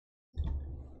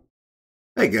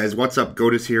Hey guys, what's up?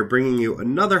 Goatus here, bringing you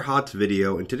another HOTS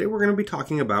video, and today we're going to be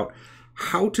talking about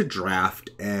how to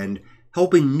draft and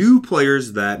helping new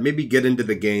players that maybe get into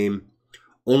the game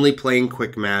only playing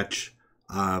quick match,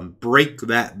 break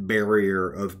that barrier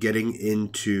of getting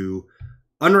into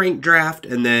unranked draft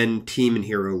and then team and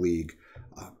hero league.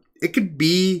 It could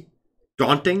be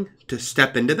daunting to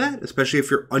step into that, especially if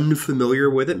you're unfamiliar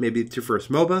with it. Maybe it's your first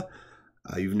MOBA.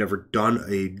 You've never done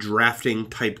a drafting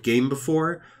type game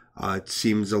before. It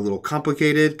seems a little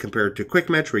complicated compared to quick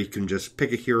match where you can just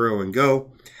pick a hero and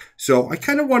go. So I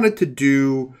kind of wanted to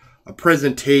do a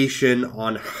presentation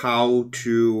on how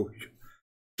to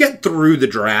get through the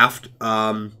draft.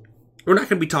 We're not going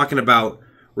to be talking about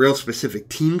real specific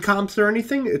team comps or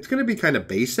anything. It's going to be kind of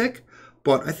basic,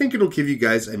 but I think it'll give you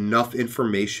guys enough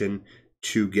information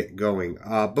to get going.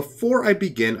 Before I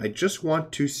begin, I just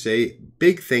want to say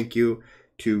big thank you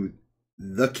to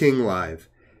The King Live.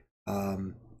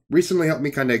 Recently helped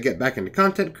me kind of get back into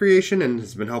content creation and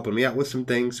has been helping me out with some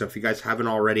things. So if you guys haven't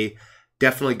already,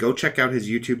 definitely go check out his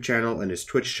YouTube channel and his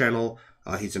Twitch channel.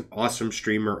 He's an awesome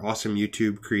streamer, awesome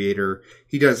YouTube creator.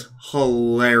 He does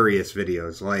hilarious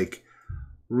videos, like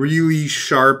really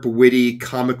sharp, witty,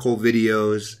 comical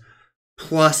videos.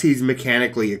 Plus, he's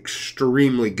mechanically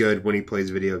extremely good when he plays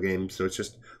video games. So it's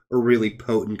just a really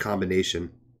potent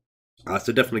combination.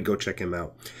 So definitely go check him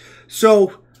out.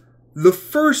 So the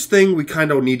first thing we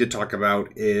kind of need to talk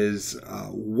about is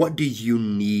what do you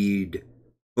need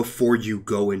before you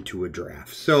go into a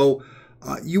draft? So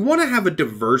you want to have a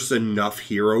diverse enough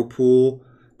hero pool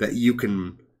that you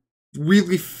can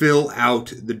really fill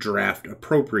out the draft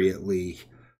appropriately.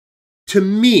 To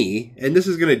me, and this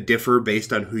is going to differ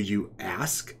based on who you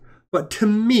ask, but to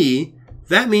me,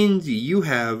 that means you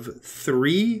have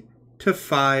 3 to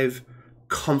 5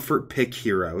 comfort pick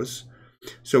heroes.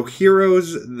 So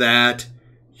heroes that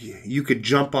you could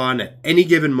jump on at any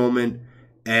given moment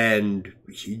and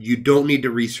you don't need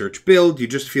to research build. You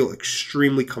just feel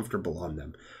extremely comfortable on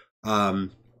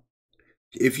them.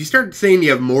 If you start saying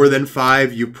you have more than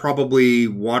 5, you probably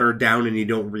water down and you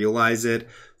don't realize it.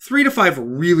 3 to 5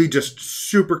 really just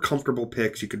super comfortable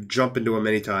picks. You could jump into them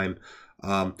anytime.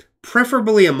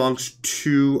 Preferably amongst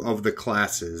 2 of the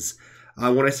classes.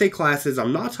 When I say classes,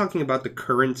 I'm not talking about the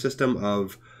current system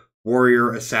of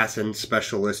warrior, assassin,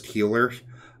 specialist, healer.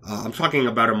 I'm talking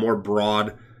about a more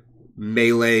broad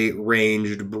melee,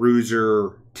 ranged,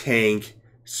 bruiser, tank,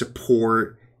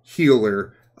 support,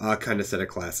 healer kind of set of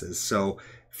classes. So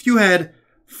if you had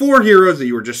 4 heroes that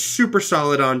you were just super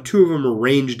solid on, 2 of them are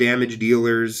range damage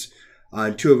dealers,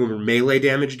 and 2 of them are melee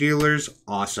damage dealers,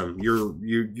 awesome.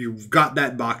 You've got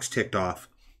that box ticked off.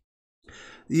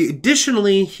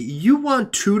 Additionally, you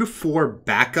want 2 to 4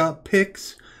 backup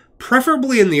picks,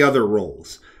 preferably in the other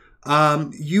roles.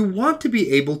 You want to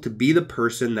be able to be the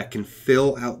person that can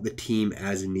fill out the team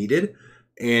as needed,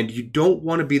 and you don't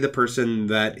want to be the person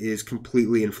that is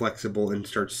completely inflexible and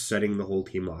starts setting the whole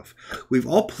team off. We've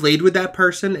all played with that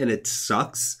person, and it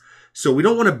sucks, so we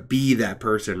don't want to be that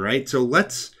person, right? So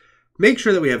let's make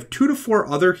sure that we have 2 to 4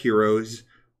 other heroes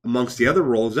amongst the other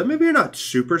roles that maybe you're not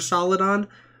super solid on,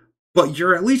 but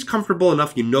you're at least comfortable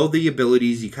enough. You know the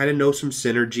abilities. You kind of know some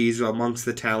synergies amongst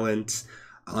the talents.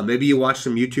 Maybe you watch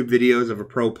some YouTube videos of a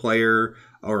pro player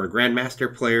or a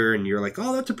grandmaster player, and you're like,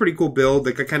 oh, that's a pretty cool build.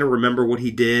 Like, I kind of remember what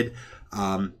he did.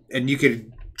 And you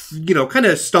could, kind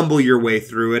of stumble your way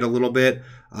through it a little bit.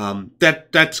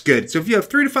 That's good. So if you have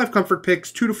 3 to 5 comfort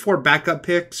picks, 2 to 4 backup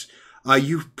picks,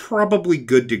 you're probably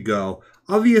good to go.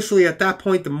 Obviously, at that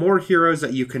point, the more heroes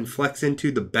that you can flex into,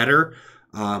 the better.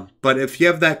 But if you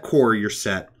have that core, you're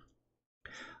set.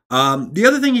 The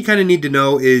other thing you kind of need to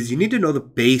know is you need to know the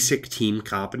basic team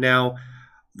comp now.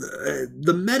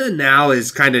 The meta now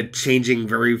is kind of changing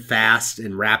very fast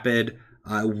and rapid.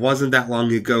 It wasn't that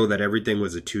long ago that everything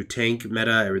was a 2 tank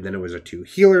meta, and then it was a 2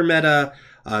 healer meta,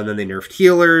 and then they nerfed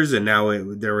healers, and now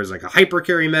there was like a hyper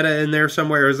carry meta in there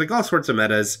somewhere. It was like all sorts of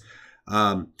metas.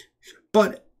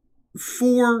 But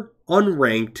for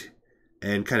unranked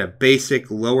and kind of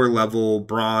basic lower level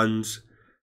bronze,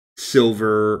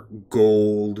 silver,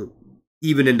 gold,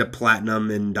 even into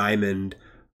platinum and diamond,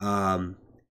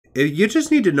 you just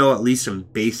need to know at least some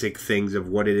basic things of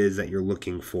what it is that you're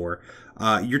looking for.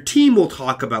 Your team will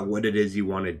talk about what it is you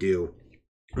want to do.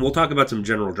 We'll talk about some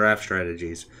general draft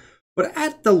strategies. But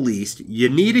at the least, you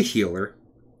need a healer.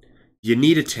 You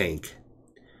need a tank.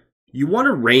 You want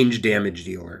a range damage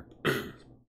dealer.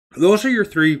 Those are your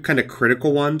 3 kind of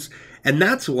critical ones. And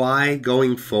that's why,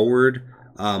 going forward,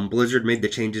 Blizzard made the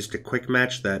changes to quick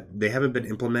match that they haven't been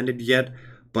implemented yet,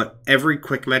 but every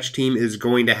quick match team is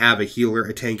going to have a healer,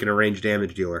 a tank, and a range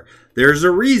damage dealer. There's a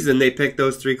reason they picked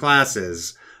those 3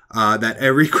 classes. that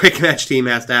every quick match team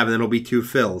has to have, and then it'll be 2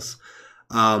 fills.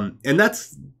 And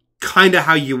that's kind of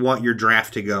how you want your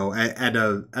draft to go at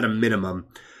a minimum.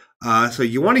 So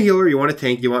you want a healer, you want a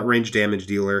tank, you want range damage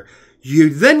dealer. You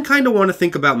then kind of want to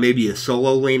think about maybe a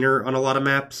solo laner on a lot of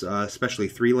maps, especially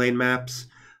 3-lane maps.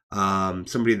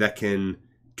 Somebody that can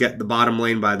get the bottom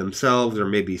lane by themselves, or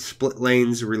maybe split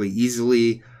lanes really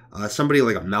easily. Somebody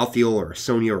like a Malthael or a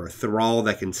Sonya or a Thrall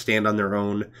that can stand on their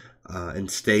own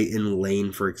and stay in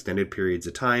lane for extended periods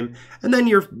of time. And then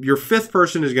your 5th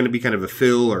person is going to be kind of a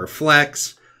fill or a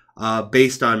flex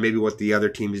based on maybe what the other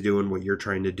team's doing, what you're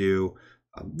trying to do.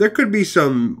 There could be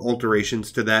some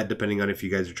alterations to that depending on if you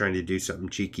guys are trying to do something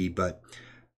cheeky, but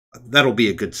that'll be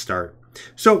a good start.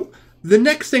 So the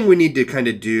next thing we need to kind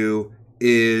of do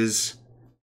is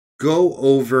go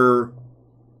over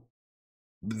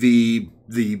the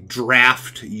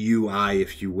draft UI,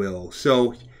 if you will.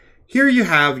 So here you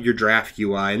have your draft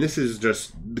UI, and this is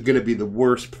just going to be the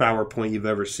worst PowerPoint you've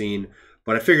ever seen.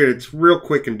 But I figured it's real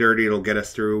quick and dirty. It'll get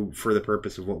us through for the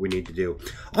purpose of what we need to do.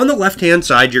 On the left-hand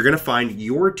side, you're going to find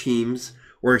your team's,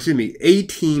 or excuse me, a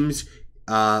team's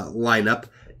lineup.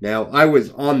 Now, I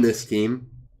was on this team,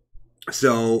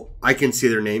 so I can see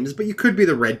their names, but you could be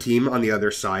the red team on the other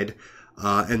side.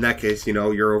 In that case, you know,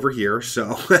 you're over here.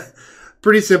 So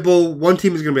pretty simple. One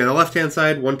team is going to be on the left-hand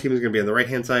side. One team is going to be on the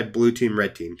right-hand side. Blue team,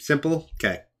 red team. Simple.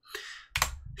 Okay.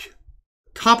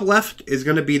 Top left is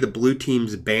going to be the blue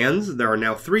team's bands. There are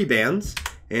now 3 bands.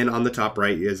 And on the top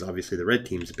right is obviously the red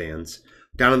team's bands.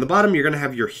 Down on the bottom, you're going to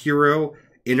have your hero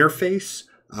interface.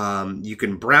 You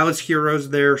can browse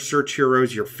heroes there, search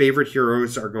heroes. Your favorite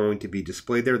heroes are going to be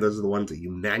displayed there. Those are the ones that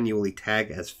you manually tag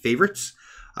as favorites.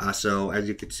 So as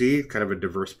you can see, kind of a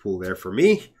diverse pool there for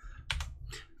me.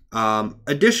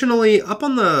 Additionally, up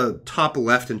on the top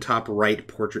left and top right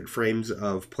portrait frames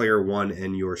of player 1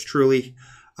 and yours truly,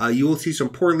 you will see some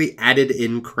poorly added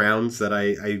in crowns that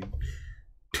I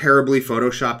terribly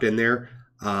photoshopped in there.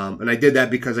 And I did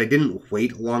that because I didn't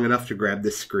wait long enough to grab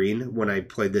this screen when I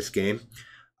played this game.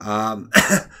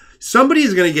 Somebody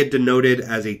is going to get denoted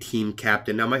as a team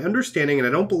captain. Now, my understanding, and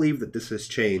I don't believe that this has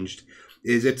changed,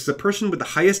 is it's the person with the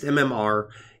highest MMR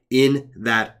in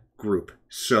that group.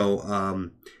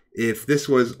 So if this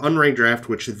was unranked draft,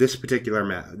 which this particular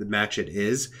match it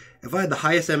is, if I had the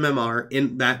highest MMR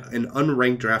in that an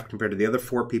unranked draft compared to the other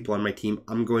 4 people on my team,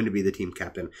 I'm going to be the team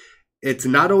captain. It's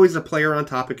not always a player on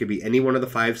top. It could be any one of the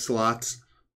 5 slots.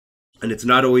 And it's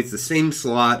not always the same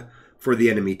slot for the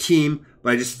enemy team.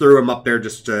 But I just threw them up there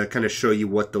just to kind of show you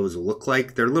what those look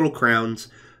like. They're little crowns.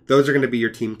 Those are going to be your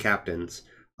team captains.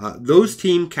 Those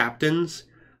team captains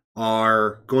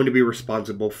are going to be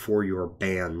responsible for your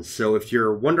bans. So if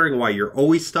you're wondering why you're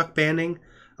always stuck banning,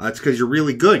 it's because you're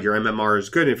really good. Your MMR is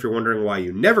good. And if you're wondering why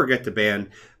you never get to ban,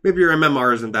 maybe your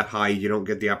MMR isn't that high. You don't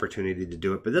get the opportunity to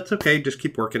do it. But that's okay. Just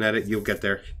keep working at it. You'll get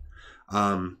there.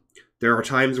 There are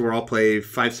times where I'll play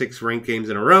 5-6 ranked games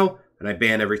in a row, and I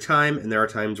ban every time. And there are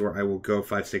times where I will go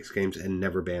 5-6 games and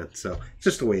never ban. So it's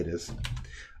just the way it is.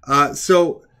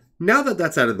 So now that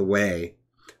that's out of the way,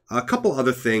 a couple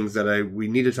other things that we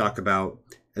need to talk about,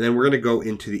 and then we're going to go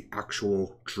into the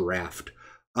actual draft.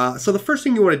 So the first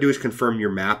thing you want to do is confirm your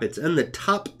map. It's in the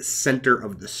top center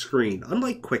of the screen.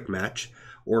 Unlike Quick Match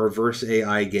or a Verse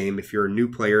AI game, if you're a new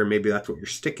player, maybe that's what you're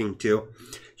sticking to,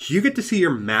 you get to see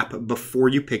your map before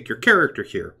you pick your character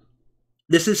here.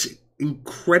 This is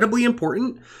incredibly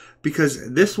important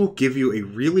because this will give you a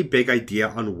really big idea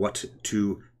on what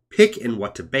to pick and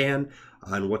what to ban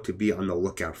and what to be on the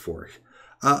lookout for.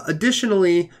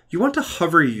 Additionally, you want to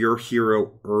hover your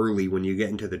hero early when you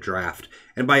get into the draft.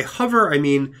 And by hover, I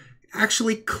mean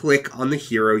actually click on the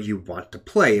hero you want to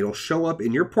play. It'll show up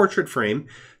in your portrait frame.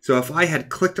 So if I had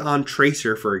clicked on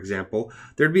Tracer, for example,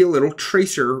 there'd be a little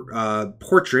Tracer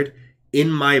portrait in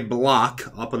my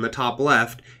block up on the top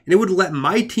left, and it would let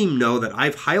my team know that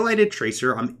I've highlighted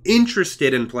Tracer. I'm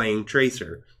interested in playing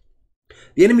Tracer.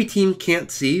 The enemy team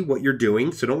can't see what you're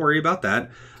doing, so don't worry about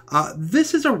that.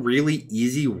 This is a really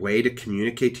easy way to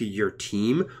communicate to your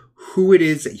team who it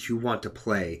is that you want to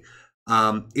play.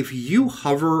 If you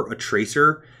hover a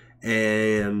Tracer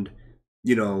and,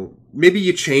 you know, maybe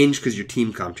you change because your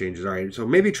team comp changes, all right? So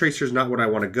maybe Tracer's not what I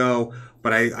want to go,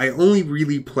 but I only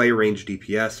really play ranged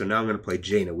DPS, so now I'm going to play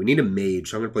Jaina. We need a mage,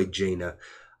 so I'm going to play Jaina.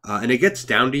 And it gets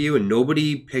down to you and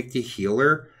nobody picked a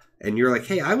healer, and you're like,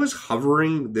 hey, I was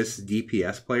hovering this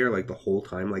DPS player like the whole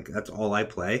time, like that's all I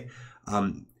play.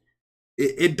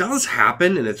 It does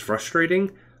happen and it's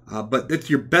frustrating, but it's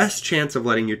your best chance of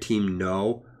letting your team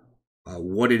know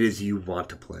what it is you want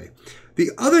to play.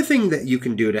 The other thing that you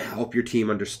can do to help your team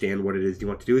understand what it is you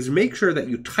want to do is make sure that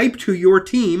you type to your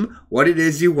team what it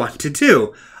is you want to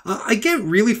do. I get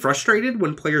really frustrated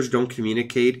when players don't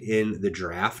communicate in the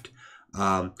draft.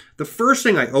 The first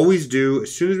thing I always do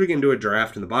as soon as we get into a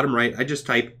draft in the bottom right, I just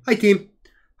type, "Hi team,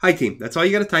 hi team." That's all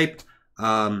you got to type.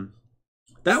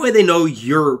 That way they know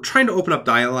you're trying to open up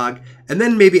dialogue, and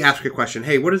then maybe ask a question.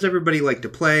 Hey, what does everybody like to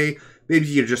play? Maybe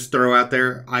you just throw out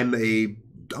there, I'm a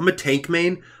tank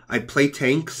main. I play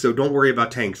tanks, so don't worry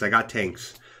about tanks. I got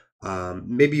tanks.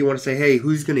 Maybe you want to say, hey,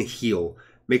 who's going to heal?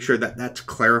 Make sure that that's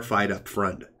clarified up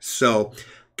front. So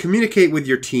communicate with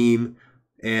your team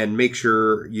and make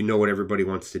sure you know what everybody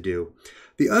wants to do.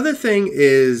 The other thing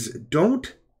is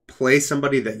don't play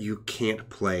somebody that you can't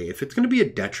play. If it's going to be a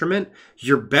detriment,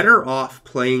 you're better off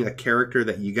playing a character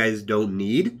that you guys don't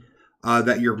need,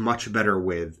 that you're much better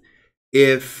with,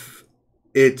 if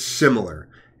it's similar.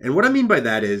 And what I mean by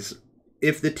that is,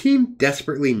 if the team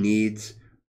desperately needs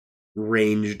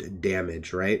ranged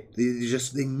damage, right?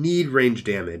 They need ranged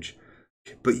damage,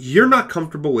 but you're not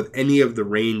comfortable with any of the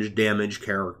ranged damage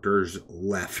characters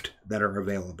left that are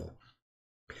available.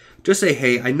 Just say,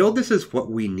 hey, I know this is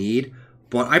what we need,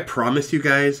 but I promise you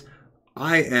guys,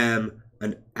 I am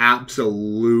an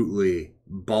absolutely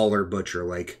baller butcher.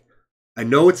 Like, I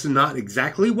know it's not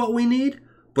exactly what we need,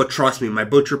 but trust me, my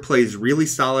butcher plays really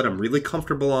solid. I'm really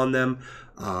comfortable on them.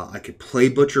 I could play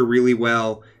butcher really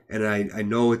well, and I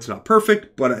know it's not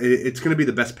perfect, but it's going to be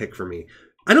the best pick for me.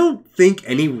 I don't think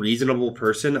any reasonable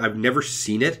person, I've never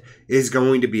seen it, is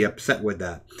going to be upset with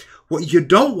that. What you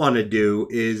don't want to do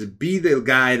is be the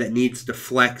guy that needs to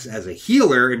flex as a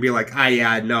healer and be like,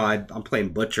 I'm playing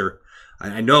butcher.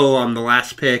 I know I'm the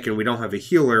last pick and we don't have a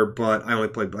healer, but I only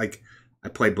play, I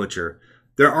play butcher.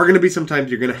 There are going to be some times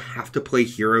you're going to have to play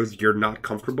heroes you're not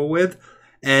comfortable with.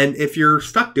 And if you're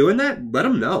stuck doing that, let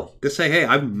them know. Just say, hey,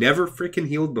 I've never freaking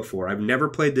healed before. I've never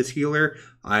played this healer.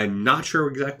 I'm not sure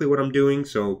exactly what I'm doing.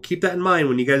 So keep that in mind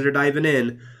when you guys are diving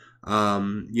in.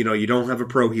 You don't have a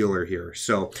pro healer here.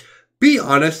 So be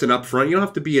honest and upfront. You don't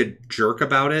have to be a jerk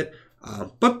about it.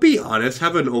 But be honest.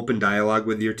 Have an open dialogue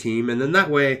with your team. And then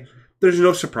that way, there's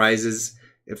no surprises.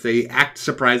 If they act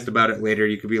surprised about it later,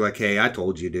 you could be like, hey, I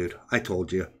told you, dude. I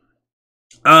told you.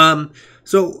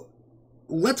 So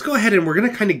let's go ahead and we're going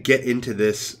to kind of get into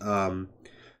this, the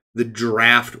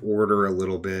draft order a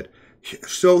little bit.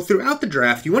 So throughout the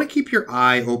draft, you want to keep your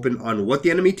eye open on what the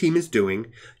enemy team is doing.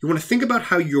 You want to think about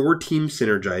how your team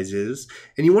synergizes,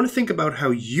 and you want to think about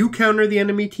how you counter the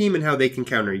enemy team and how they can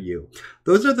counter you.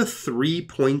 Those are the 3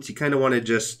 points you kind of want to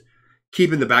just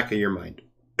keep in the back of your mind.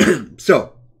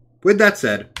 So, with that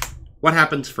said, what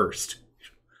happens first?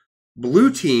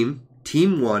 Blue team,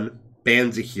 team 1,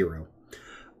 bans a hero.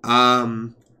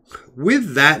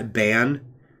 With that ban,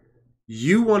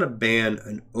 you want to ban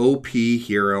an OP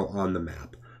hero on the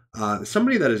map.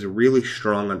 Somebody that is really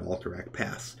strong on Alterac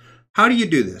Pass. How do you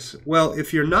do this? Well,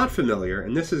 if you're not familiar,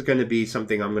 and this is going to be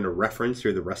something I'm going to reference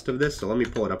through the rest of this, so let me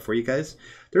pull it up for you guys.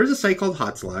 There's a site called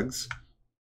Hotslogs.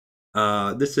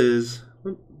 This is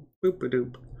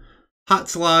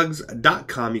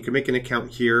hotslogs.com. You can make an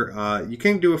account here. You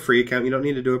can do a free account. You don't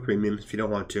need to do a premium if you don't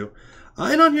want to.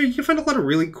 And on here, you can find a lot of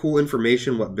really cool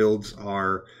information. What builds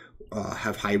are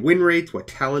have high win rates, what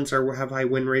talents have high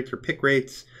win rates or pick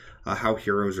rates, how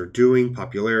heroes are doing,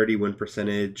 popularity, win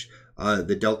percentage,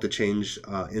 the delta change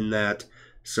in that.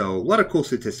 So a lot of cool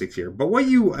statistics here. But what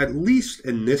you, at least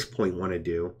in this point, want to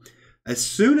do, as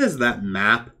soon as that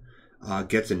map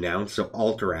gets announced, so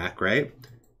Alterac, right?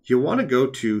 You want to go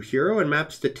to Hero and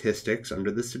Map Statistics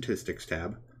under the Statistics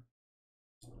tab.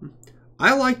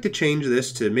 I like to change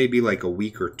this to maybe like a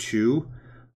week or two.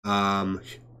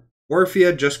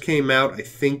 Orphea just came out, I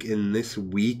think, in this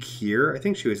week here. I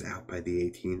think she was out by the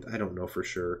 18th. I don't know for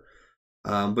sure.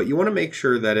 But you want to make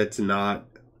sure that it's not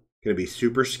going to be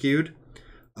super skewed.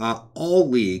 All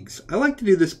leagues. I like to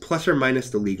do this plus or minus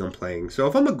the league I'm playing. So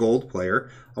if I'm a gold player,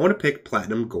 I want to pick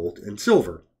platinum, gold, and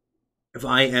silver. If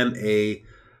I am a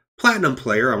platinum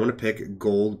player, I want to pick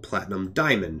gold, platinum,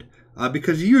 diamond.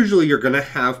 Because usually you're going to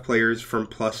have players from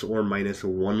plus or minus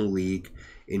 1 league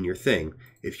in your thing.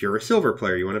 If you're a silver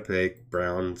player, you want to pick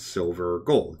brown, silver,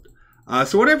 gold.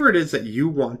 So whatever it is that you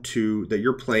want to, that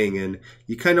you're playing in,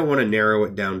 you kind of want to narrow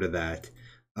it down to that.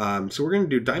 So we're going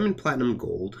to do diamond, platinum,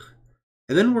 gold.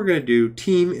 And then we're going to do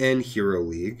team and hero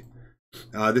league.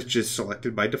 This is just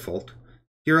selected by default.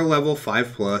 Hero level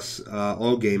 5+,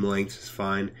 all game lengths is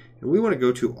fine. And we want to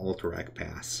go to Alterac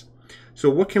Pass. So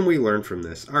what can we learn from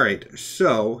this? All right,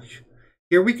 so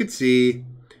here we could see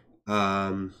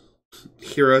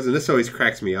heroes, and this always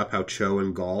cracks me up how Cho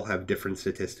and Gaul have different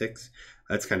statistics.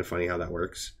 That's kind of funny how that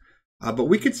works. But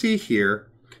we could see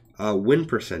here win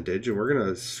percentage, and we're going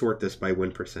to sort this by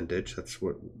win percentage. That's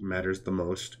what matters the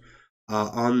most.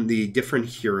 On the different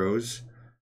heroes,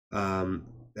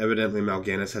 evidently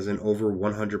Mal'Ganis has an over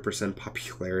 100%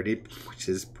 popularity, which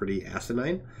is pretty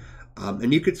asinine.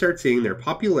 And you could start seeing their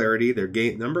popularity, their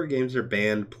number of games they're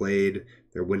banned, played,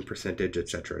 their win percentage,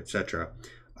 etc., etc.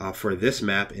 For this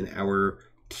map in our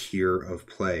tier of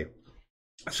play.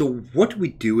 So what do we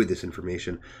do with this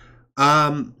information?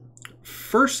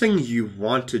 First thing you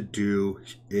want to do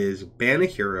is ban a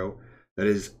hero that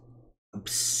is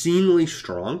obscenely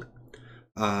strong.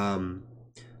 But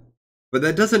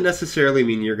that doesn't necessarily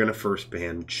mean you're going to first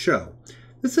ban Cho.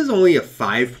 This is only a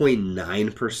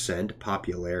 5.9%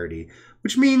 popularity,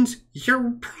 which means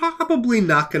you're probably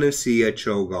not going to see a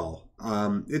Cho'Gall.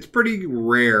 It's pretty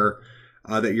rare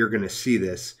that you're going to see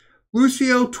this.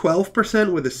 Lucio,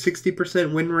 12% with a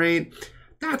 60% win rate.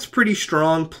 That's pretty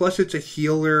strong. Plus, it's a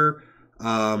healer.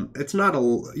 It's not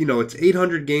a, it's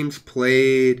 800 games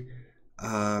played.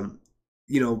 Yeah,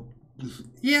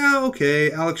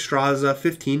 okay. Alexstrasza,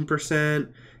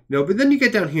 15%. But then you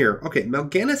get down here. Okay,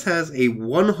 Mal'Ganis has a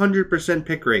 100%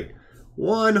 pick rate.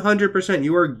 100%.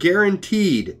 You are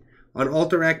guaranteed on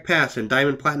Alterac Pass and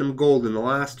Diamond Platinum Gold in the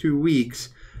last 2 weeks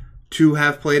to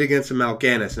have played against a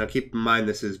Mal'Ganis. Now keep in mind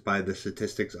this is by the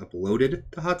statistics uploaded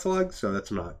to Hotzlog, so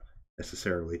that's not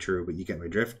necessarily true, but you get my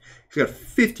drift. He's got a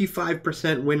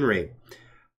 55% win rate.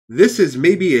 This is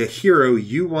maybe a hero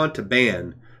you want to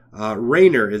ban.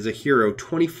 Raynor is a hero,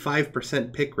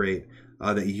 25% pick rate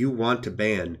that you want to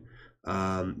ban.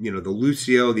 The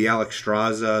Lucio, the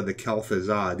Alexstrasza, the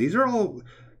Kel'Thuzad. These are all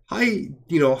high,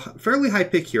 fairly high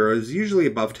pick heroes. Usually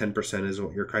above 10% is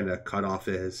what your kind of cutoff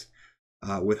is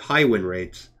with high win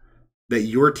rates that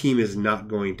your team is not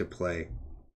going to play.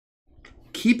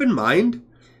 Keep in mind,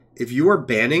 if you are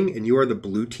banning and you are the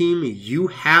blue team, you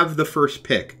have the first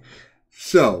pick.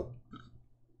 So,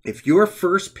 if your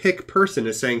first pick person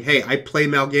is saying, hey, I play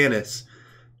Mal'Ganis,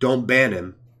 don't ban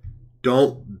him.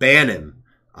 Don't ban him.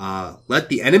 Let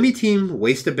the enemy team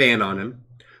waste a ban on him,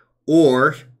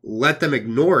 or let them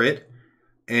ignore it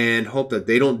and hope that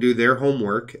they don't do their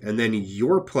homework, and then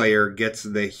your player gets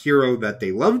the hero that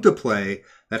they love to play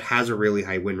that has a really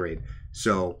high win rate.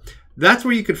 So that's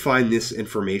where you could find this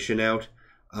information out.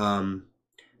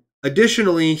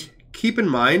 Additionally, keep in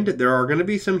mind there are going to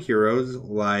be some heroes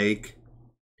like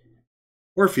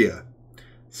Orphea,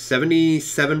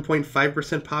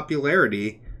 77.5%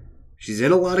 popularity. She's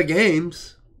in a lot of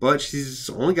games, but she's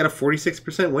only got a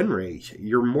 46% win rate.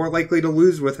 You're more likely to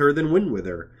lose with her than win with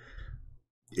her.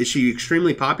 Is she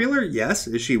extremely popular? Yes.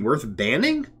 Is she worth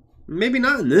banning? Maybe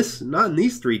not in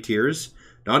these 3 tiers.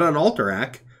 Not on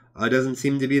Alterac. Doesn't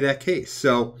seem to be that case.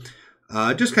 So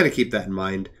just kind of keep that in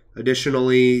mind.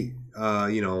 Additionally,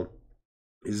 Zul,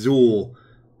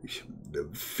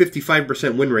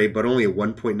 55% win rate, but only a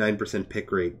 1.9%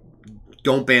 pick rate.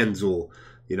 Don't ban Zul.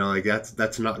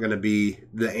 That's not going to be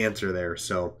the answer there.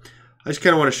 So I just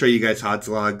kind of want to show you guys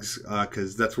Hotzlogs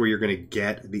because that's where you're going to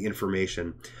get the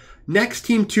information. Next,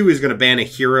 Team 2 is going to ban a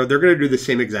hero. They're going to do the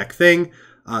same exact thing.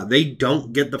 They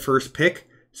don't get the first pick,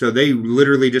 so they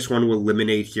literally just want to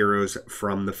eliminate heroes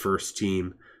from the first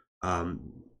team.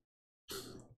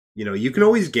 You can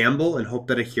always gamble and hope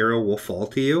that a hero will fall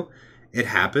to you. It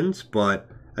happens, but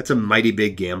that's a mighty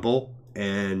big gamble.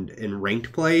 And in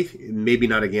ranked play, maybe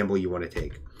not a gamble you want to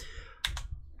take.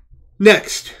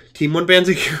 Next, Team 1 bans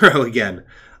a hero again.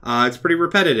 It's pretty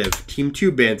repetitive. Team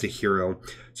 2 bans a hero.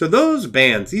 So those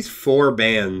bans, these 4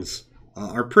 bans,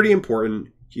 are pretty important.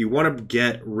 You want to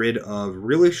get rid of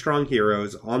really strong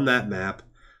heroes on that map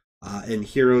and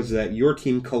heroes that your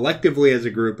team collectively as a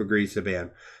group agrees to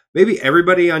ban. Maybe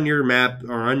everybody on your map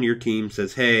or on your team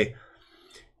says, hey,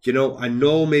 I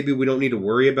know maybe we don't need to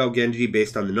worry about Genji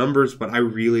based on the numbers, but I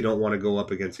really don't want to go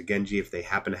up against a Genji if they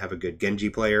happen to have a good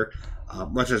Genji player.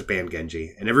 Let's just ban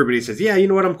Genji. And everybody says, yeah, you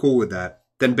know what, I'm cool with that.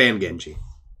 Then ban Genji.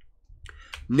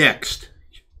 Next,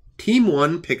 Team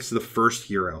 1 picks the first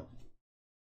hero.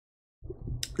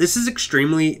 This is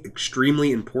extremely,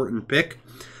 extremely important pick.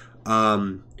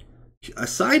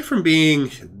 Aside from being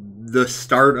the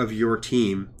start of your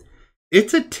team,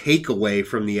 it's a takeaway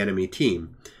from the enemy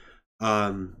team.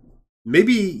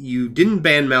 Maybe you didn't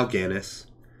ban Mal'Ganis.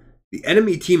 The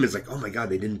enemy team is like, oh my god,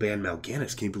 they didn't ban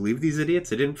Mal'Ganis. Can you believe these idiots?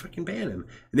 They didn't fucking ban him.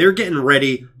 And they're getting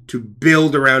ready to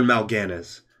build around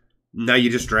Mal'Ganis. Now you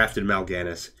just drafted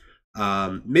Mal'Ganis.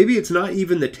 Maybe it's not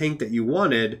even the tank that you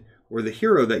wanted or the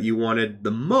hero that you wanted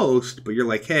the most, but you're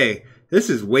like, hey, this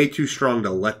is way too strong to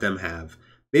let them have.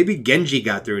 Maybe Genji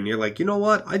got through and you're like, you know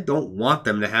what? I don't want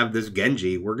them to have this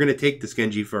Genji. We're going to take this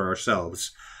Genji for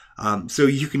ourselves. So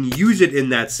you can use it in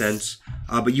that sense,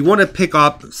 but you want to pick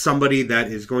up somebody that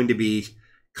is going to be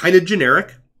kind of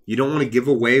generic. You don't want to give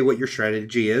away what your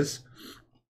strategy is.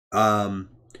 And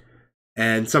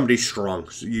somebody strong.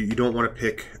 So you don't want to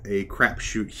pick a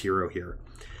crapshoot hero here.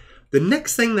 The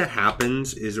next thing that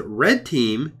happens is red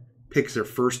team picks their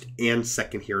first and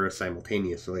second hero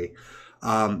simultaneously.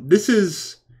 This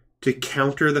is to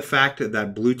counter the fact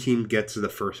that blue team gets the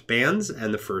first bans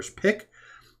and the first pick.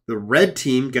 The red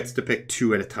team gets to pick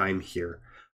 2 at a time here.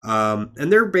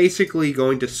 And they're basically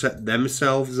going to set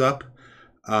themselves up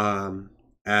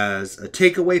as a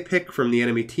takeaway pick from the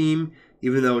enemy team,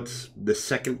 even though it's the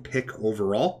second pick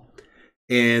overall.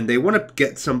 And they want to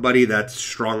get somebody that's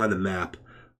strong on the map.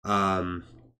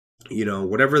 You know,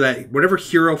 whatever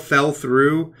hero fell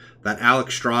through, that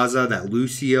Alexstrasza, that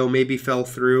Lucio maybe fell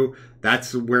through,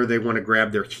 that's where they want to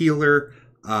grab their healer,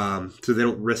 so they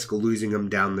don't risk losing them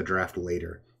down the draft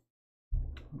later.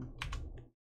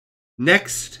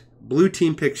 Next, blue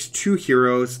team picks 2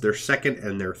 heroes, their second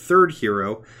and their third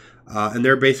hero, and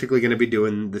they're basically going to be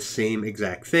doing the same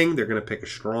exact thing. They're going to pick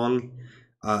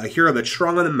a hero that's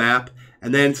strong on the map,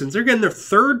 and then since they're getting their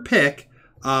third pick,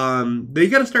 they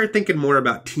got to start thinking more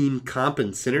about team comp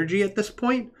and synergy at this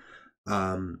point.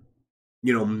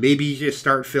 You know, maybe you just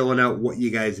start filling out what you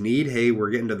guys need. Hey,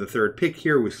 we're getting to the third pick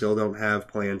here. We still don't have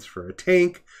plans for a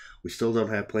tank. We still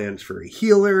don't have plans for a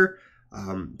healer.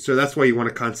 So that's why you want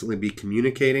to constantly be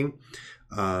communicating.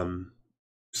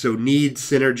 So needs,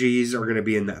 synergies are going to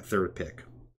be in that third pick.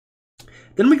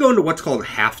 Then we go into what's called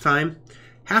halftime.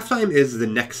 Halftime is the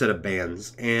next set of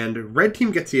bans, and red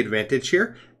team gets the advantage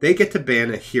here. They get to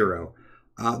ban a hero.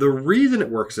 The reason it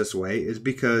works this way is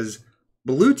because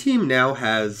blue team now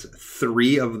has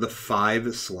 3 of the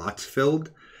 5 slots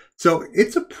filled. So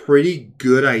it's a pretty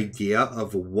good idea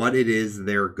of what it is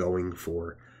they're going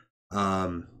for.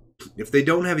 If they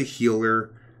don't have a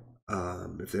healer,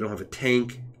 if they don't have a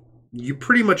tank, you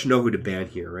pretty much know who to ban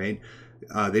here, right?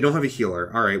 They don't have a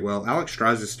healer. All right, well,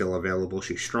 Alexstrasza is still available.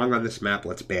 She's strong on this map.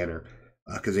 Let's ban her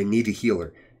because they need a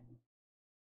healer.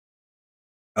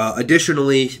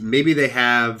 Additionally, maybe they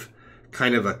have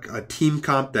kind of a team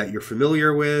comp that you're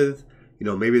familiar with. You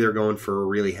know, maybe they're going for a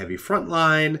really heavy front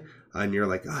line, and you're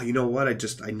like, oh, you know what?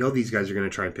 I know these guys are going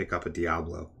to try and pick up a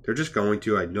Diablo. They're just going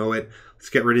to. I know it. Let's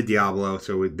get rid of Diablo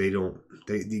so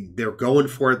they're going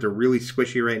for it. They're really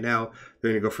squishy right now.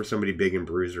 They're going to go for somebody big and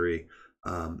bruisery.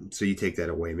 So you take that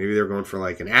away. Maybe they're going for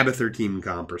like an Abathur team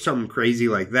comp or something crazy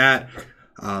like that.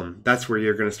 That's where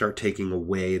you're going to start taking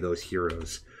away those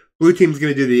heroes. Blue team's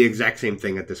going to do the exact same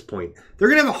thing at this point. They're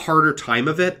going to have a harder time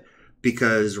of it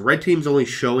because red team's only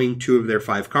showing 2 of their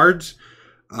 5 cards.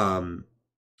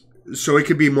 So it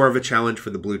could be more of a challenge for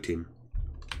the blue team.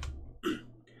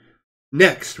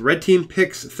 Next, red team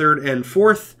picks 3rd and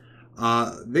 4th.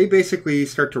 They basically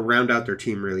start to round out their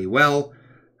team really well.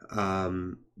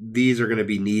 These are going to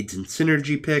be needs and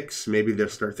synergy picks. Maybe they'll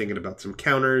start thinking about some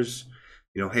counters.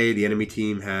 You know, hey, the enemy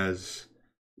team has,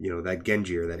 you know, that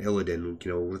Genji or that Illidan.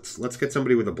 You know, let's get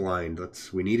somebody with a blind.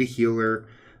 We need a healer.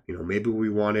 You know, maybe we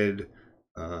wanted,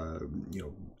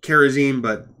 Karazim,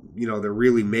 but you know they're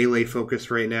really melee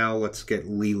focused right now. Let's get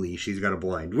Lily. She's got a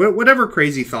blind. Whatever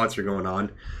crazy thoughts are going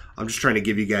on, I'm just trying to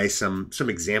give you guys some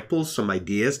examples, some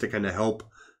ideas to kind of help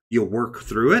you work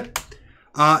through it.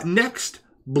 Next,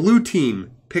 blue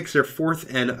team picks their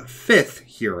 4th and 5th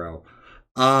hero.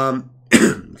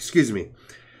 Excuse me.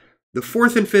 The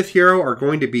 4th and 5th hero are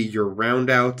going to be your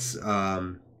roundouts. It's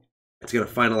going to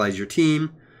finalize your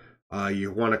team.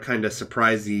 You want to kind of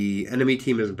surprise the enemy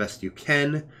team as best you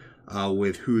can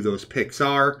with who those picks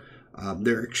are.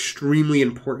 They're extremely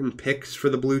important picks for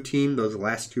the blue team. Those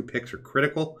last 2 picks are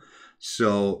critical.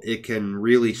 So it can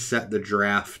really set the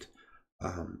draft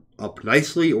up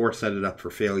nicely or set it up for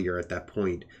failure at that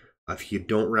point if you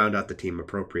don't round out the team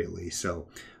appropriately. So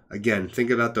again, think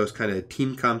about those kind of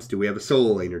team comps. Do we have a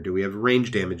solo laner? Do we have a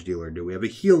range damage dealer? Do we have a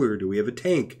healer? Do we have a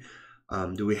tank?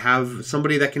 Do we have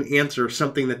somebody that can answer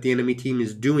something that the enemy team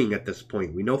is doing at this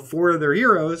point? We know 4 of their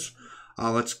heroes.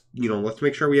 Let's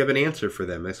make sure we have an answer for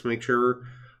them. Let's make sure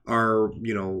our,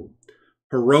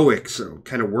 heroics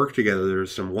kind of work together.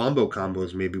 There's some wombo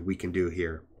combos maybe we can do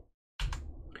here.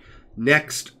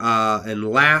 Next and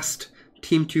last,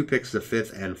 Team 2 picks the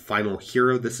 5th and final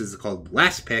hero. This is called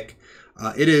last pick.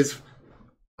 It is,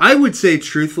 I would say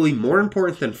truthfully, more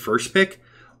important than first pick.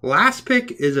 Last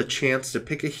pick is a chance to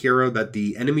pick a hero that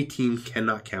the enemy team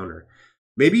cannot counter.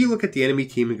 Maybe you look at the enemy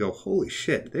team and go, holy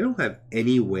shit, they don't have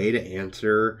any way to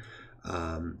answer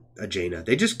a Jaina.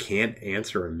 They just can't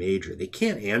answer a Major. They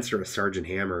can't answer a Sergeant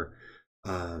Hammer.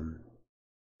 They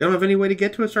don't have any way to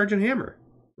get to a Sergeant Hammer.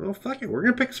 Well, fuck it. We're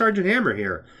going to pick Sergeant Hammer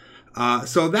here.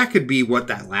 So that could be what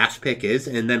that last pick is.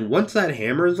 And then once that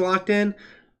hammer is locked in,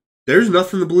 there's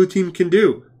nothing the blue team can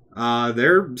do.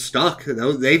 They're stuck.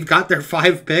 They've got their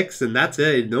 5 picks, and that's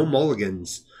it. No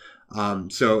mulligans.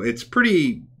 So it's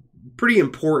pretty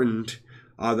important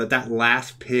that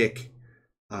last pick,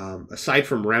 aside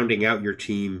from rounding out your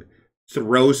team,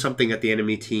 throws something at the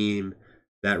enemy team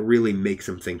that really makes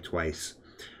them think twice.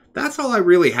 That's all I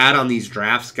really had on these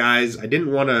drafts, guys. I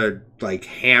didn't want to like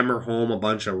hammer home a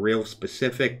bunch of real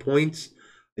specific points.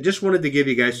 I just wanted to give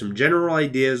you guys some general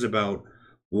ideas about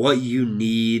what you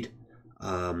need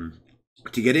to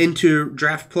get into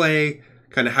draft play,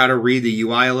 kind of how to read the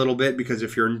UI a little bit, because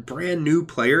if you're a brand new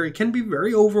player, it can be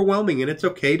very overwhelming, and it's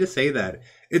okay to say that.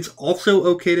 It's also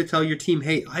okay to tell your team,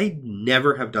 hey, I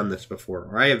never have done this before,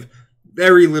 or I have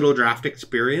very little draft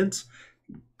experience.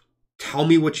 Tell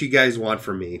me what you guys want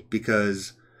from me,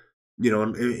 because, you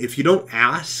know, if you don't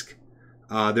ask,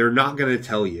 they're not going to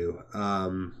tell you.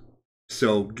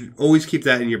 So always keep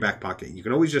that in your back pocket. You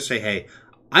can always just say, hey,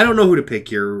 I don't know who to pick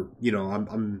here. You know,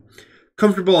 I'm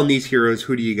comfortable on these heroes.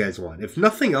 Who do you guys want? If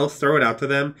nothing else, throw it out to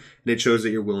them, and it shows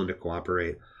that you're willing to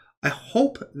cooperate. I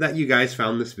hope that you guys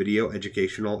found this video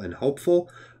educational and helpful.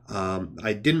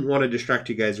 I didn't want to distract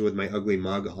you guys with my ugly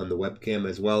mug on the webcam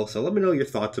as well, so let me know your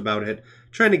thoughts about it.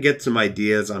 Trying to get some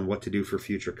ideas on what to do for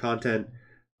future content.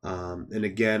 And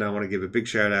again, I want to give a big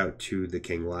shout out to the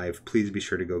King Live. Please be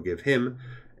sure to go give him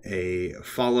a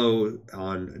follow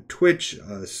on Twitch,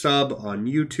 a sub on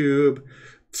YouTube,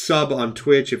 sub on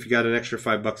Twitch if you got an extra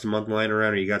 $5 a month lying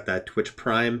around, or you got that Twitch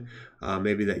Prime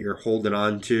maybe that you're holding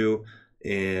on to,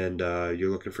 and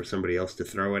you're looking for somebody else to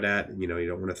throw it at. You know, you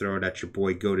don't want to throw it at your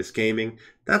boy Goatus Gaming.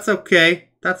 That's okay.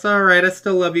 That's all right. I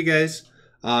still love you guys.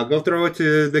 Go throw it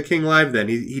to the King Live then.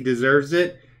 He deserves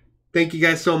it. Thank you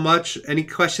guys so much. Any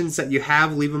questions that you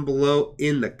have, leave them below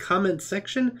in the comment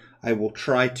section. I will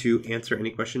try to answer any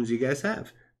questions you guys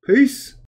have. Peace.